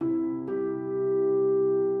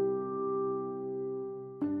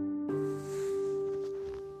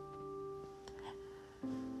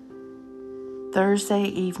Thursday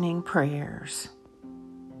evening prayers,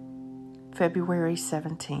 February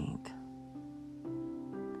 17th.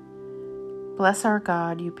 Bless our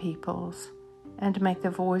God, you peoples, and make the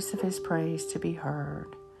voice of his praise to be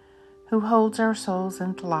heard, who holds our souls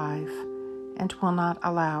in life and will not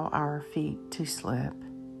allow our feet to slip.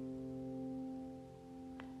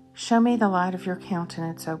 Show me the light of your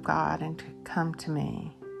countenance, O God, and come to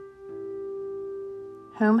me.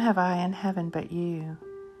 Whom have I in heaven but you?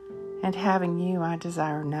 And having you, I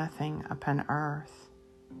desire nothing upon earth.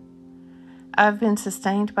 I have been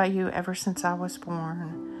sustained by you ever since I was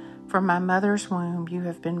born. From my mother's womb, you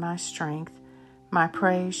have been my strength. My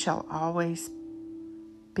praise shall always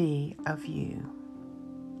be of you.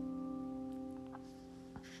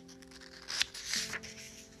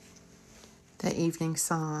 The Evening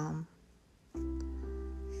Psalm.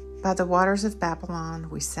 By the waters of Babylon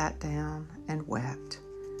we sat down and wept,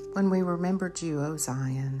 when we remembered you, O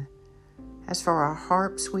Zion. As for our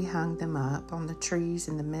harps, we hung them up on the trees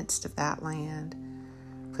in the midst of that land.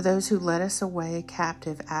 For those who led us away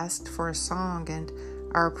captive asked for a song, and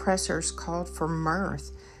our oppressors called for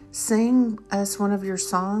mirth. Sing us one of your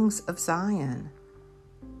songs of Zion.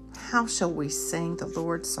 How shall we sing the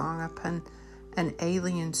Lord's song upon an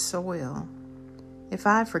alien soil? If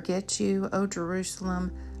I forget you, O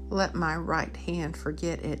Jerusalem, let my right hand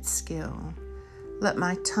forget its skill. Let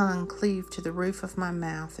my tongue cleave to the roof of my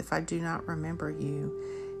mouth if I do not remember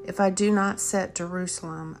you, if I do not set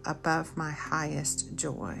Jerusalem above my highest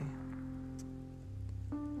joy.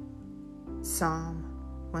 Psalm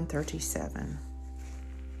 137.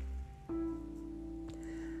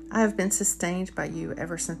 I have been sustained by you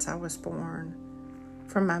ever since I was born.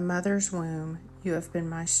 From my mother's womb, you have been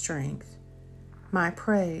my strength. My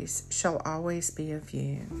praise shall always be of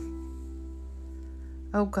you.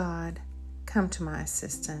 O God, come to my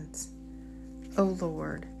assistance. O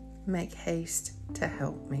Lord, make haste to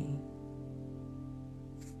help me.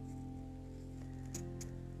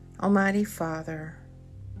 Almighty Father,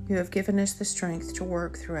 you have given us the strength to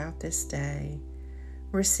work throughout this day.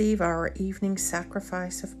 Receive our evening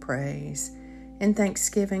sacrifice of praise and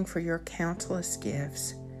thanksgiving for your countless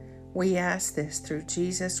gifts. We ask this through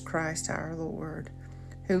Jesus Christ our Lord,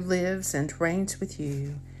 who lives and reigns with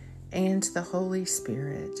you and the Holy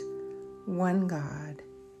Spirit, one God,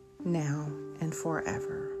 now and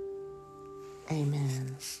forever.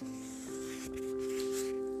 Amen.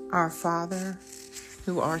 Our Father,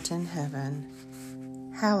 who art in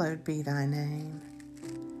heaven, hallowed be thy name.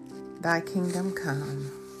 Thy kingdom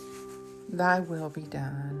come, thy will be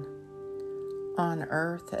done, on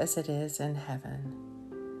earth as it is in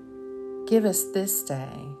heaven. Give us this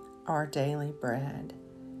day our daily bread,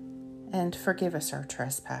 and forgive us our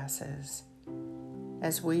trespasses,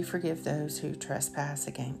 as we forgive those who trespass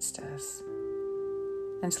against us.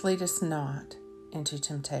 And lead us not into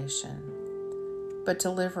temptation, but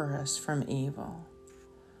deliver us from evil.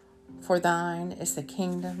 For thine is the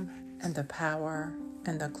kingdom and the power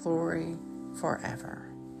and the glory forever.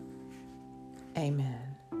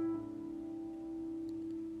 Amen.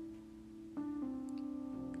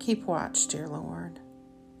 Keep watch, dear Lord,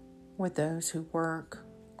 with those who work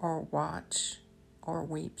or watch or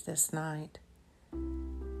weep this night,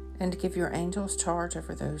 and give your angels charge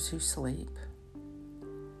over those who sleep.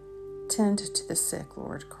 Tend to the sick,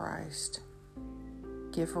 Lord Christ.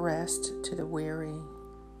 Give rest to the weary.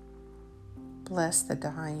 Bless the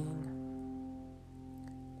dying.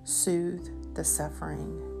 Soothe the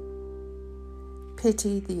suffering.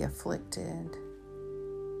 Pity the afflicted.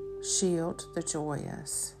 Shield the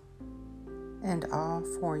joyous. And all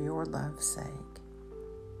for your love's sake.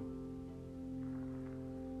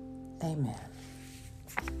 Amen.